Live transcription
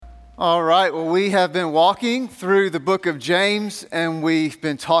All right, well, we have been walking through the book of James, and we've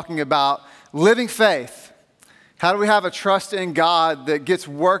been talking about living faith. How do we have a trust in God that gets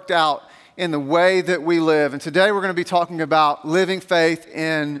worked out in the way that we live? And today we're going to be talking about living faith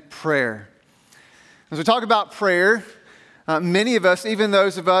in prayer. As we talk about prayer, many of us, even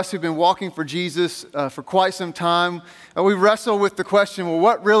those of us who've been walking for Jesus for quite some time, we wrestle with the question, well,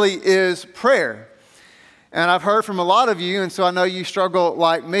 what really is prayer? And I've heard from a lot of you, and so I know you struggle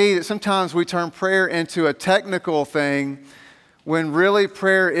like me, that sometimes we turn prayer into a technical thing when really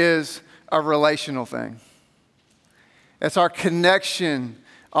prayer is a relational thing. It's our connection,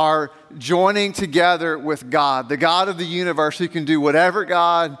 our joining together with God, the God of the universe who can do whatever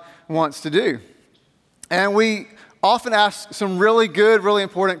God wants to do. And we often ask some really good, really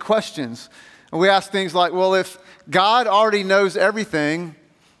important questions. And we ask things like, well, if God already knows everything,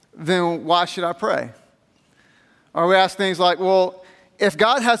 then why should I pray? Or we ask things like, well, if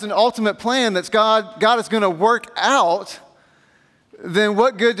God has an ultimate plan that God is going to work out, then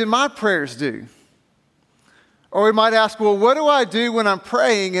what good do my prayers do? Or we might ask, well, what do I do when I'm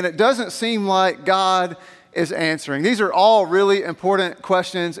praying and it doesn't seem like God is answering? These are all really important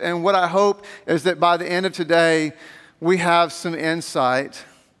questions, and what I hope is that by the end of today, we have some insight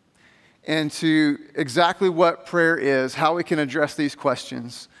into exactly what prayer is, how we can address these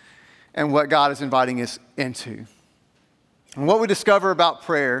questions, and what God is inviting us into. And what we discover about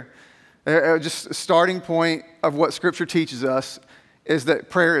prayer, just a starting point of what Scripture teaches us, is that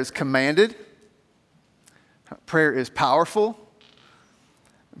prayer is commanded, prayer is powerful,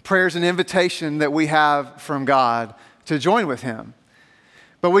 prayer is an invitation that we have from God to join with Him.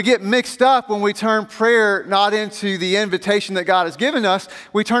 But we get mixed up when we turn prayer not into the invitation that God has given us,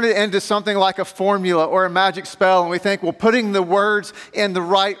 we turn it into something like a formula or a magic spell, and we think, well, putting the words in the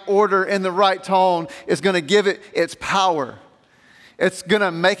right order, in the right tone, is going to give it its power. It's going to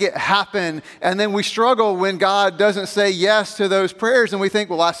make it happen. And then we struggle when God doesn't say yes to those prayers, and we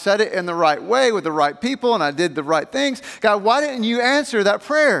think, well, I said it in the right way with the right people, and I did the right things. God, why didn't you answer that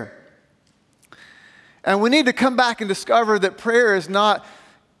prayer? And we need to come back and discover that prayer is not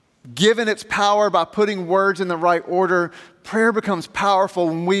given its power by putting words in the right order. Prayer becomes powerful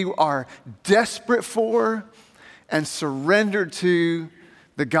when we are desperate for and surrendered to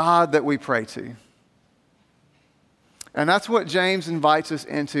the God that we pray to. And that's what James invites us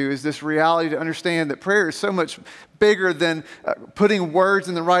into, is this reality to understand that prayer is so much bigger than putting words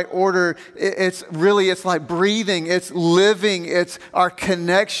in the right order. It's like breathing, it's living, it's our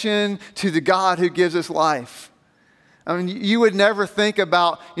connection to the God who gives us life. I mean, you would never think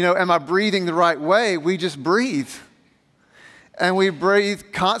about, am I breathing the right way? We just breathe. And we breathe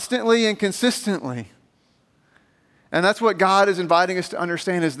constantly and consistently. And that's what God is inviting us to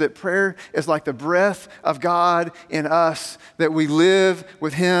understand, is that prayer is like the breath of God in us, that we live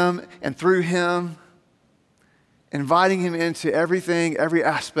with Him and through Him, inviting Him into everything, every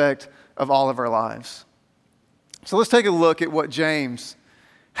aspect of all of our lives. So let's take a look at what James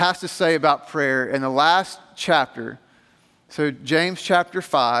has to say about prayer in the last chapter. So James chapter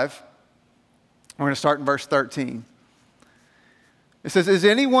 5, we're going to start in verse 13. It says, "Is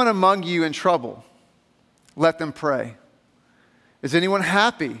anyone among you in trouble? Let them pray. Is anyone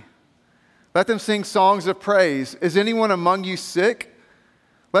happy? Let them sing songs of praise. Is anyone among you sick?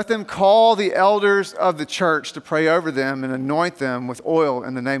 Let them call the elders of the church to pray over them and anoint them with oil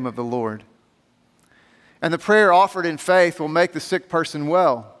in the name of the Lord. And the prayer offered in faith will make the sick person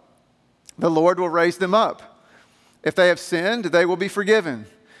well. The Lord will raise them up. If they have sinned, they will be forgiven.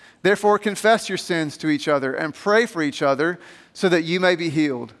 Therefore, confess your sins to each other and pray for each other so that you may be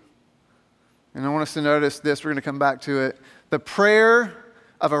healed." And I want us to notice this. We're going to come back to it. The prayer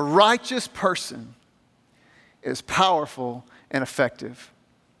of a righteous person is powerful and effective.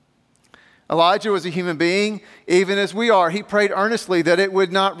 Elijah was a human being, even as we are. He prayed earnestly that it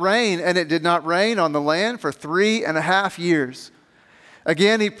would not rain, and it did not rain on the land for 3.5 years.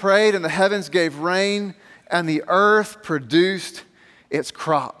 Again, he prayed, and the heavens gave rain, and the earth produced its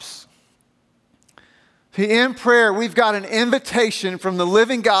crops. In prayer, we've got an invitation from the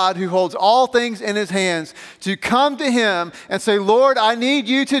living God who holds all things in His hands to come to Him and say, Lord, I need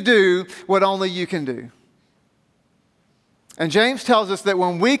you to do what only you can do. And James tells us that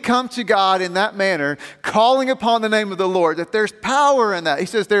when we come to God in that manner, calling upon the name of the Lord, that there's power in that. He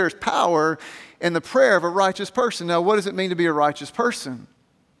says there's power in the prayer of a righteous person. Now, what does it mean to be a righteous person?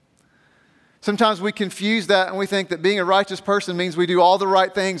 Sometimes we confuse that and we think that being a righteous person means we do all the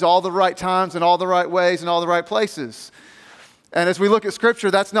right things, all the right times, and all the right ways, and all the right places. And as we look at Scripture,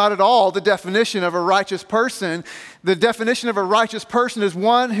 that's not at all the definition of a righteous person. The definition of a righteous person is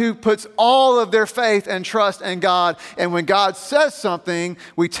one who puts all of their faith and trust in God. And when God says something,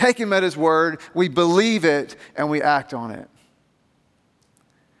 we take him at his word, we believe it, and we act on it.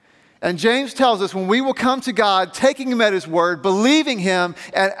 And James tells us when we will come to God, taking him at his word, believing him,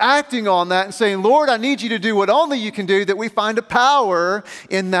 and acting on that, and saying, Lord, I need you to do what only you can do, that we find a power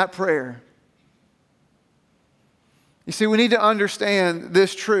in that prayer. You see, we need to understand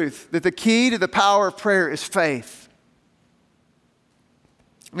this truth, that the key to the power of prayer is faith.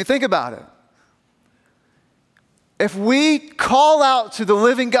 I mean, think about it. If we call out to the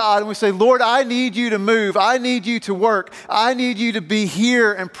living God and we say, Lord, I need you to move, I need you to work, I need you to be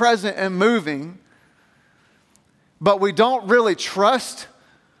here and present and moving, but we don't really trust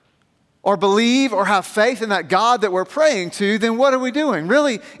or believe or have faith in that God that we're praying to, then what are we doing?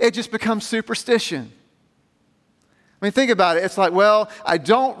 Really, it just becomes superstition. I mean, think about it. It's like, well, I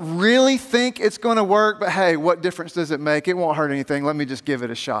don't really think it's going to work, but hey, what difference does it make? It won't hurt anything. Let me just give it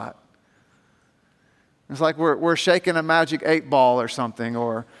a shot. It's like we're shaking a magic 8-ball or something,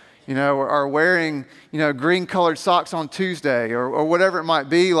 or wearing, green colored socks on Tuesday, or whatever it might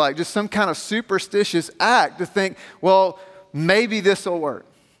be, like just some kind of superstitious act to think, well, maybe this will work.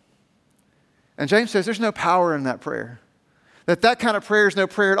 And James says there's no power in that prayer. That kind of prayer is no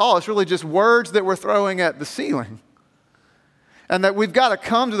prayer at all. It's really just words that we're throwing at the ceiling. And that we've got to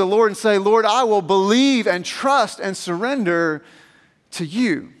come to the Lord and say, Lord, I will believe and trust and surrender to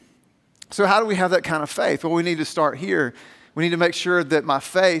you. So how do we have that kind of faith? Well, we need to start here. We need to make sure that my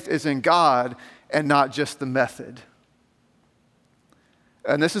faith is in God and not just the method.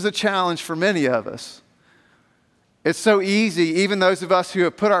 And this is a challenge for many of us. It's so easy, even those of us who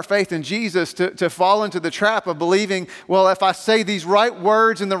have put our faith in Jesus, to fall into the trap of believing, well, if I say these right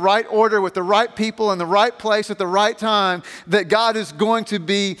words in the right order with the right people in the right place at the right time, that God is going to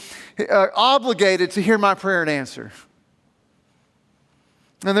be obligated to hear my prayer and answer.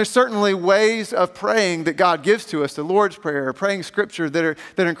 And there's certainly ways of praying that God gives to us, the Lord's Prayer, praying Scripture, that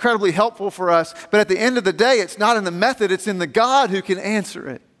are incredibly helpful for us. But at the end of the day, it's not in the method, it's in the God who can answer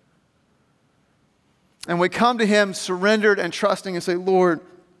it. And we come to him surrendered and trusting and say, Lord,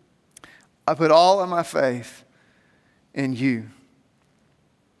 I put all of my faith in you.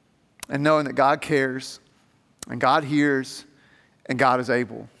 And knowing that God cares and God hears and God is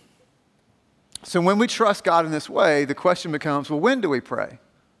able. So when we trust God in this way, the question becomes, well, when do we pray?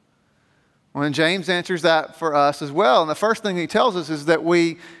 Well, and James answers that for us as well. And the first thing he tells us is that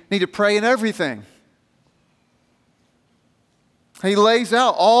we need to pray in everything. He lays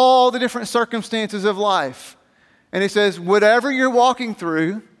out all the different circumstances of life. And he says, whatever you're walking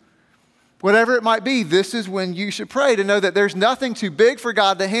through, whatever it might be, this is when you should pray, to know that there's nothing too big for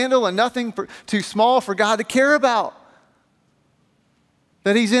God to handle and nothing too small for God to care about.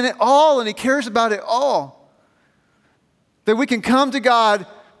 That he's in it all and he cares about it all. That we can come to God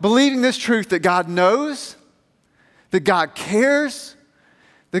believing this truth, that God knows, that God cares,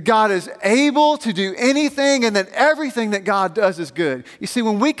 that God is able to do anything, and that everything that God does is good. You see,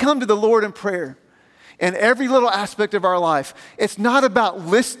 when we come to the Lord in prayer, in every little aspect of our life, it's not about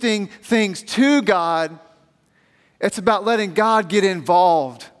listing things to God. It's about letting God get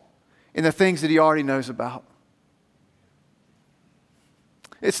involved in the things that he already knows about.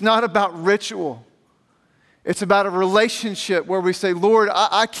 It's not about ritual. It's about a relationship where we say, Lord,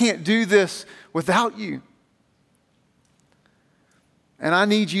 I can't do this without you. And I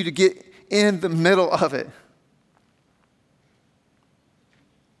need you to get in the middle of it.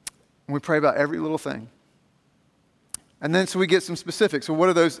 And we pray about every little thing. And then so we get some specifics. So what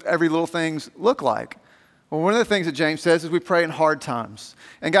do those every little things look like? Well, one of the things that James says is we pray in hard times.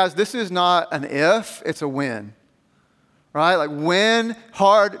 And guys, this is not an if, it's a when. Right? Like when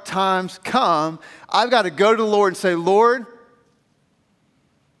hard times come, I've got to go to the Lord and say, Lord,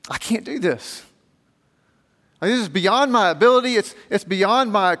 I can't do this. Like, this is beyond my ability. It's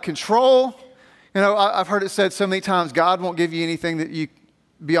beyond my control. You know, I've heard it said so many times, God won't give you anything that you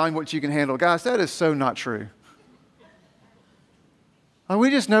beyond what you can handle. Guys, that is so not true. Like,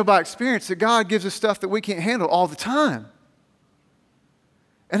 we just know by experience that God gives us stuff that we can't handle all the time.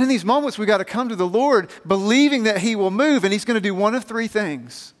 And in these moments, we got to come to the Lord believing that he will move, and he's going to do one of three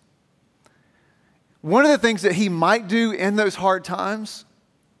things. One of the things that he might do in those hard times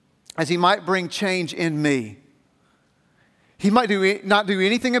is he might bring change in me. He might not do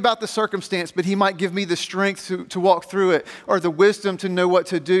anything about the circumstance, but he might give me the strength to walk through it, or the wisdom to know what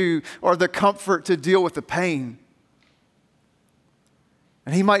to do, or the comfort to deal with the pain.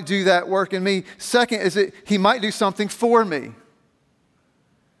 And he might do that work in me. Second is that he might do something for me.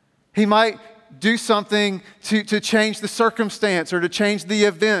 He might do something to change the circumstance or to change the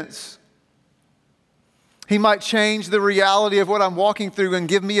events. He might change the reality of what I'm walking through and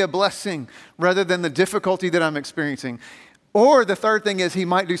give me a blessing rather than the difficulty that I'm experiencing. Or the third thing is he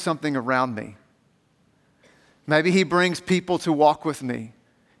might do something around me. Maybe he brings people to walk with me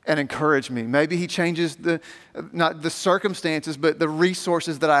and encourage me. Maybe he changes not the circumstances, but the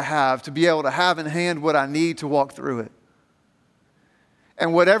resources that I have to be able to have in hand what I need to walk through it.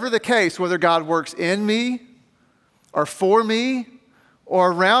 And whatever the case, whether God works in me or for me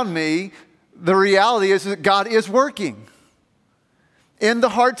or around me, the reality is that God is working. In the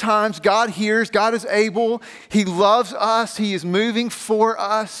hard times, God hears, God is able, He loves us, He is moving for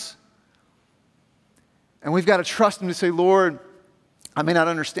us. And we've got to trust Him to say, Lord, I may not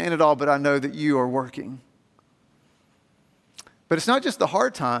understand it all, but I know that you are working. But it's not just the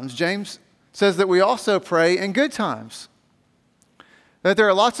hard times. James says that we also pray in good times. That there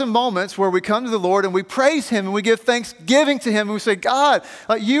are lots of moments where we come to the Lord and we praise Him and we give thanksgiving to Him and we say, God,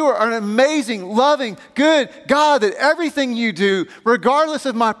 you are an amazing, loving, good God, that everything you do, regardless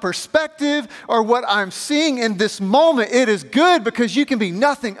of my perspective or what I'm seeing in this moment, it is good because you can be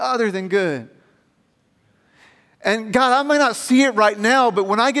nothing other than good. And God, I may not see it right now, but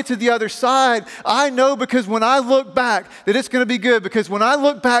when I get to the other side, I know because when I look back that it's going to be good, because when I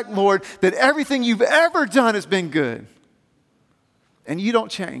look back, Lord, that everything you've ever done has been good. And you don't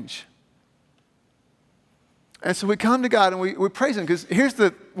change. And so we come to God and we praise Him, because here's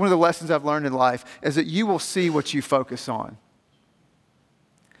one of the lessons I've learned in life is that you will see what you focus on.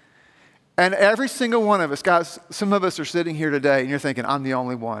 And every single one of us, guys, some of us are sitting here today and you're thinking, I'm the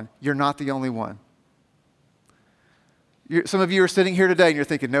only one. You're not the only one. Some of you are sitting here today and you're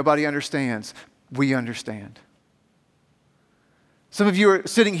thinking, nobody understands. We understand. Some of you are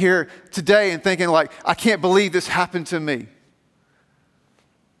sitting here today and thinking like, I can't believe this happened to me.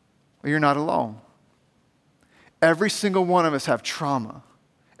 Well, you're not alone. Every single one of us have trauma.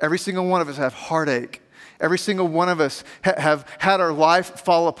 Every single one of us have heartache. Every single one of us have had our life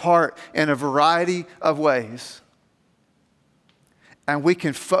fall apart in a variety of ways. And we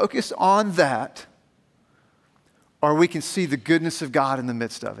can focus on that, or we can see the goodness of God in the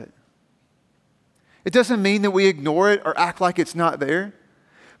midst of it. It doesn't mean that we ignore it or act like it's not there.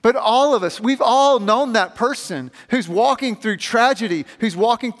 But all of us, we've all known that person who's walking through tragedy, who's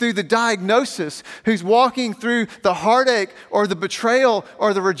walking through the diagnosis, who's walking through the heartache or the betrayal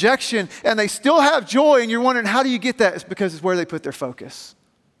or the rejection, and they still have joy, and you're wondering, how do you get that? It's because it's where they put their focus.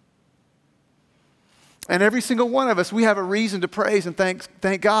 And every single one of us, we have a reason to praise and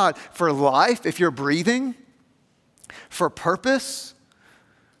thank God for life, if you're breathing, for purpose,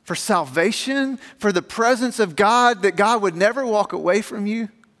 for salvation, for the presence of God, that God would never walk away from you.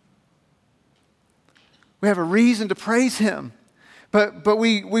 We have a reason to praise Him. But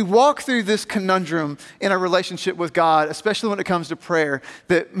we walk through this conundrum in our relationship with God, especially when it comes to prayer,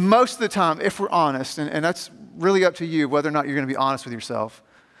 that most of the time, if we're honest, and that's really up to you whether or not you're going to be honest with yourself,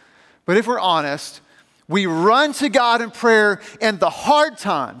 but if we're honest, we run to God in prayer in the hard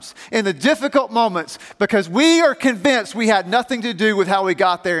times, in the difficult moments, because we are convinced we had nothing to do with how we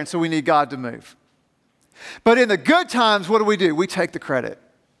got there, and so we need God to move. But in the good times, what do? We take the credit.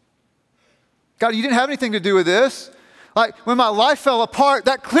 God, you didn't have anything to do with this. Like when my life fell apart,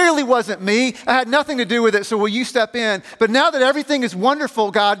 that clearly wasn't me. I had nothing to do with it, so will you step in? But now that everything is wonderful,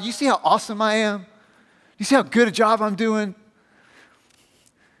 God, you see how awesome I am? You see how good a job I'm doing?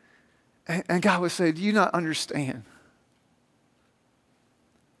 And God would say, do you not understand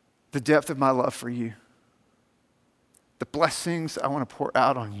the depth of my love for you? The blessings I want to pour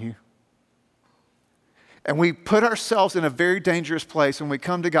out on you. And we put ourselves in a very dangerous place when we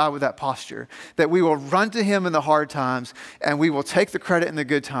come to God with that posture, that we will run to Him in the hard times and we will take the credit in the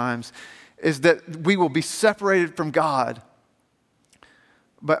good times, is that we will be separated from God.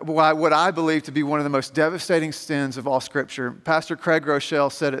 But what I believe to be one of the most devastating sins of all Scripture, Pastor Craig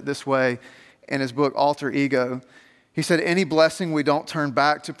Groeschel said it this way in his book, Alter Ego. He said, any blessing we don't turn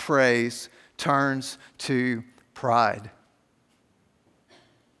back to praise turns to pride.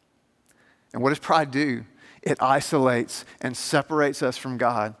 And what does pride do? It isolates and separates us from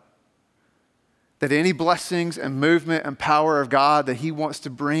God. That any blessings and movement and power of God that He wants to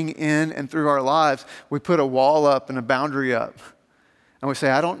bring in and through our lives, we put a wall up and a boundary up. And we say,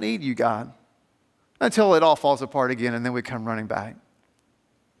 I don't need you, God. Until it all falls apart again, and then we come running back.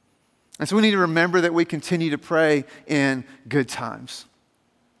 And so we need to remember that we continue to pray in good times.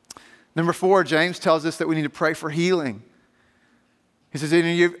 Number 4, James tells us that we need to pray for healing. He says,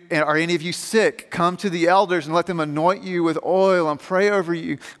 are any of you sick? Come to the elders and let them anoint you with oil and pray over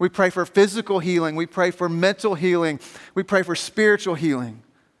you. We pray for physical healing. We pray for mental healing. We pray for spiritual healing.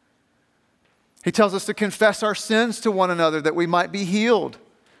 He tells us to confess our sins to one another that we might be healed.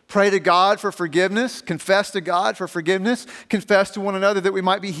 Pray to God for forgiveness, confess to God for forgiveness, confess to one another that we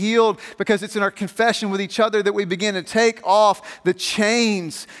might be healed, because it's in our confession with each other that we begin to take off the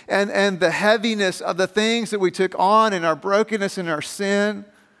chains and the heaviness of the things that we took on in our brokenness and our sin.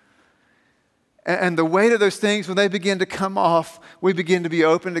 And the weight of those things, when they begin to come off, we begin to be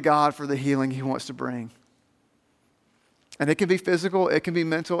open to God for the healing He wants to bring. And it can be physical, it can be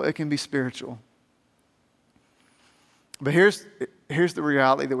mental, it can be spiritual. But here's the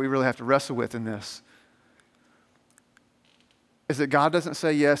reality that we really have to wrestle with in this, is that God doesn't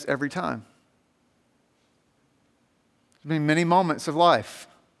say yes every time. There's been many moments of life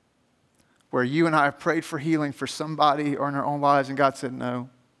where you and I have prayed for healing for somebody or in our own lives, and God said no.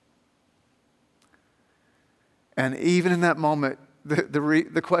 And even in that moment,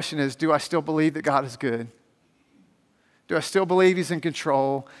 the question is, do I still believe that God is good? Do I still believe He's in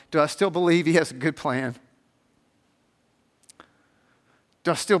control? Do I still believe He has a good plan? Do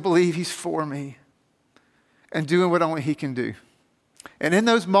I still believe He's for me and doing what only He can do? And in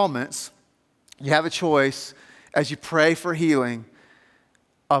those moments, you have a choice as you pray for healing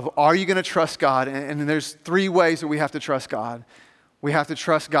of, are you going to trust God? And there's three ways that we have to trust God. We have to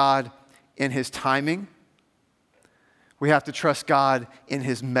trust God in His timing. We have to trust God in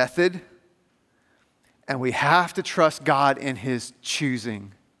His method. And we have to trust God in His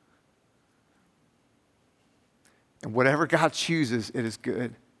choosing. And whatever God chooses, it is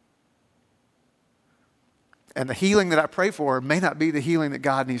good. And the healing that I pray for may not be the healing that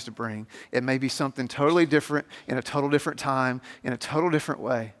God needs to bring. It may be something totally different, in a total different time, in a total different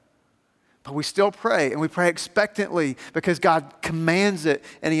way. But we still pray, and we pray expectantly because God commands it,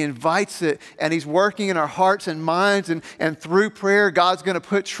 and He invites it, and He's working in our hearts and minds, and through prayer, God's going to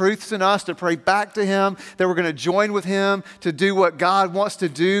put truths in us to pray back to Him, that we're going to join with Him to do what God wants to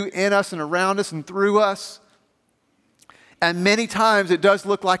do in us and around us and through us. And many times it does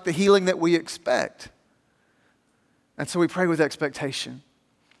look like the healing that we expect. And so we pray with expectation.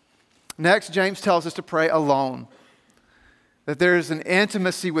 Next, James tells us to pray alone. That there is an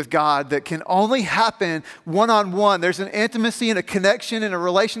intimacy with God that can only happen one-on-one. There's an intimacy and a connection and a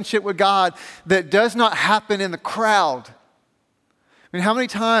relationship with God that does not happen in the crowd. I mean, how many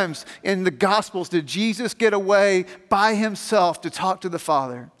times in the Gospels did Jesus get away by Himself to talk to the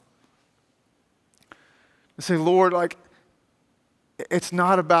Father? And say, Lord, it's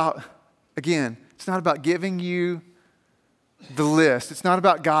not about giving you the list. It's not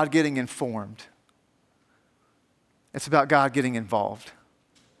about God getting informed. It's about God getting involved.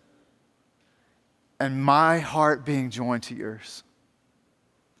 And my heart being joined to yours.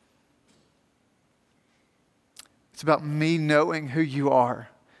 It's about me knowing who you are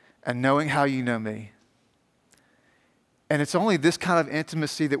and knowing how you know me. And it's only this kind of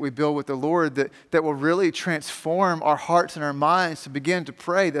intimacy that we build with the Lord that will really transform our hearts and our minds to begin to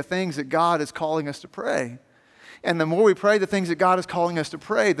pray the things that God is calling us to pray. And the more we pray the things that God is calling us to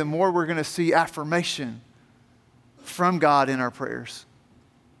pray, the more we're going to see affirmation from God in our prayers.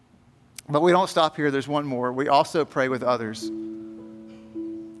 But we don't stop here. There's one more. We also pray with others.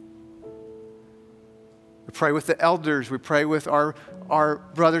 We pray with the elders. We pray with our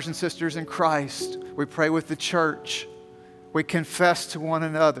brothers and sisters in Christ. We pray with the church. We confess to one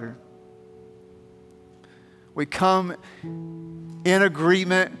another. We come in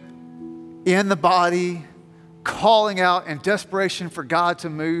agreement in the body, calling out in desperation for God to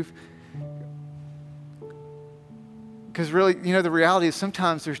move. Because really, the reality is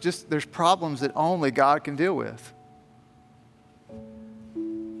sometimes there's problems that only God can deal with.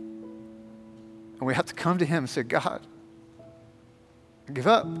 And we have to come to Him and say, God, I give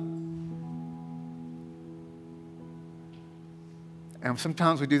up. And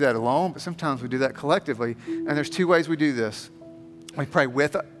sometimes we do that alone, but sometimes we do that collectively. And there's two ways we do this. We pray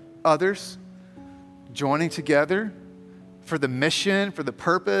with others, joining together for the mission, for the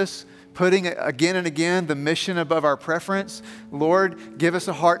purpose, putting again and again the mission above our preference. Lord, give us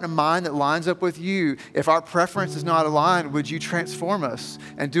a heart and a mind that lines up with you. If our preference is not aligned, would you transform us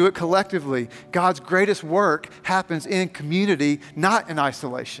and do it collectively? God's greatest work happens in community, not in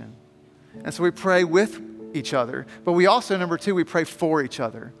isolation. And so we pray with each other. But we also, number two, we pray for each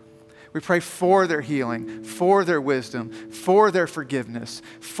other. We pray for their healing, for their wisdom, for their forgiveness,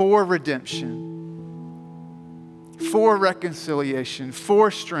 for redemption, for reconciliation,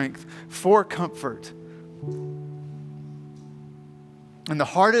 for strength, for comfort. In the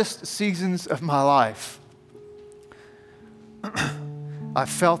hardest seasons of my life, I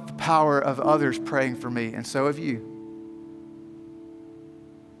felt the power of others praying for me, and so have you.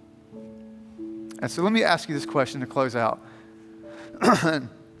 And so let me ask you this question to close out.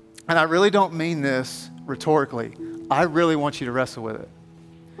 And I really don't mean this rhetorically. I really want you to wrestle with it.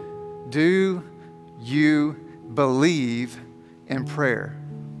 Do you believe in prayer?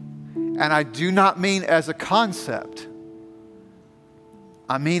 And I do not mean as a concept.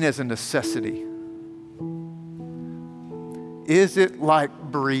 I mean as a necessity. Is it like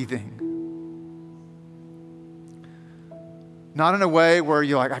breathing? Not in a way where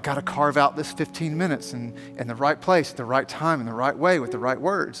you're like, I got to carve out this 15 minutes in the right place, at the right time, in the right way, with the right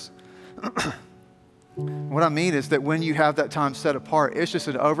words. What I mean is that when you have that time set apart, it's just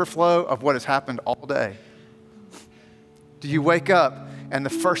an overflow of what has happened all day. Do you wake up and the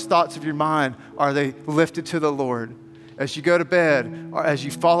first thoughts of your mind, are they lifted to the Lord? As you go to bed, or as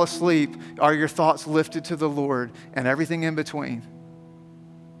you fall asleep, are your thoughts lifted to the Lord and everything in between?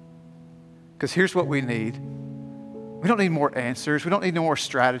 Because here's what we need. We don't need more answers. We don't need no more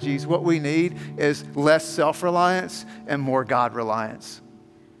strategies. What we need is less self-reliance and more God-reliance.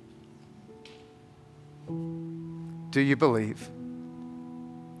 Do you believe?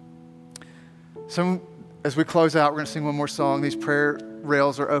 So as we close out, we're going to sing one more song. These prayer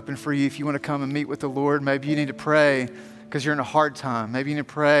rails are open for you. If you want to come and meet with the Lord, maybe you need to pray because you're in a hard time. Maybe you need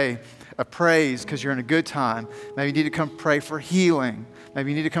to pray a praise because you're in a good time. Maybe you need to come pray for healing.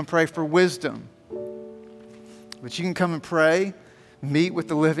 Maybe you need to come pray for wisdom. But you can come and pray, meet with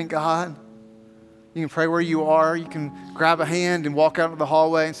the living God. You can pray where you are. You can grab a hand and walk out into the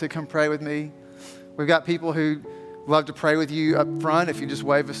hallway and say, come pray with me. We've got people who love to pray with you up front if you just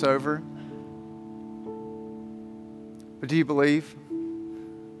wave us over. But do you believe?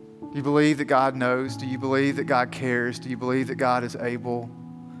 Do you believe that God knows? Do you believe that God cares? Do you believe that God is able?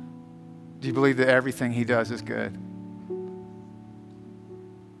 Do you believe that everything He does is good?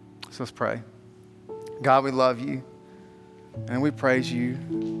 So let's pray. God, we love you, and we praise you,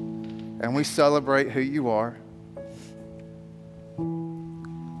 and we celebrate who you are.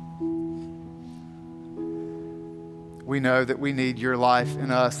 We know that we need your life in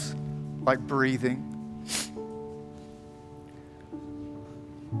us like breathing.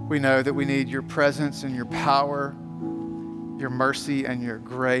 We know that we need your presence and your power, your mercy and your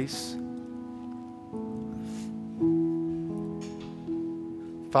grace.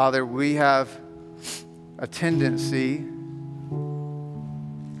 Father, we have a tendency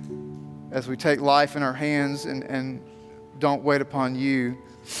as we take life in our hands and don't wait upon you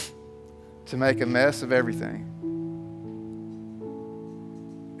to make a mess of everything.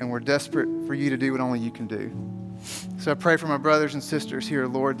 And we're desperate for you to do what only you can do. So I pray for my brothers and sisters here,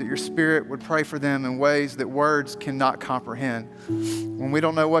 Lord, that your Spirit would pray for them in ways that words cannot comprehend. When we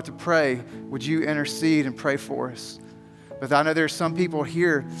don't know what to pray, would you intercede and pray for us? But I know there's some people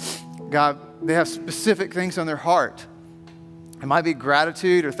here, God, they have specific things on their heart. It might be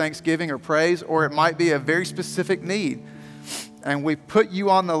gratitude or thanksgiving or praise, or it might be a very specific need. And we put you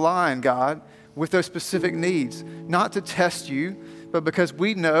on the line, God, with those specific needs, not to test you, but because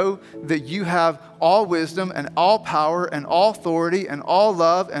we know that you have all wisdom and all power and all authority and all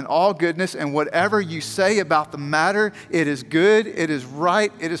love and all goodness, and whatever you say about the matter, it is good, it is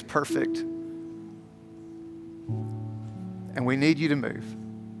right, it is perfect. And we need you to move.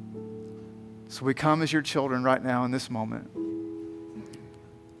 So we come as your children right now in this moment,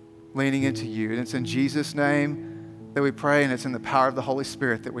 leaning into you. And it's in Jesus' name that we pray, and it's in the power of the Holy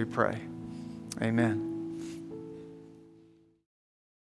Spirit that we pray. Amen.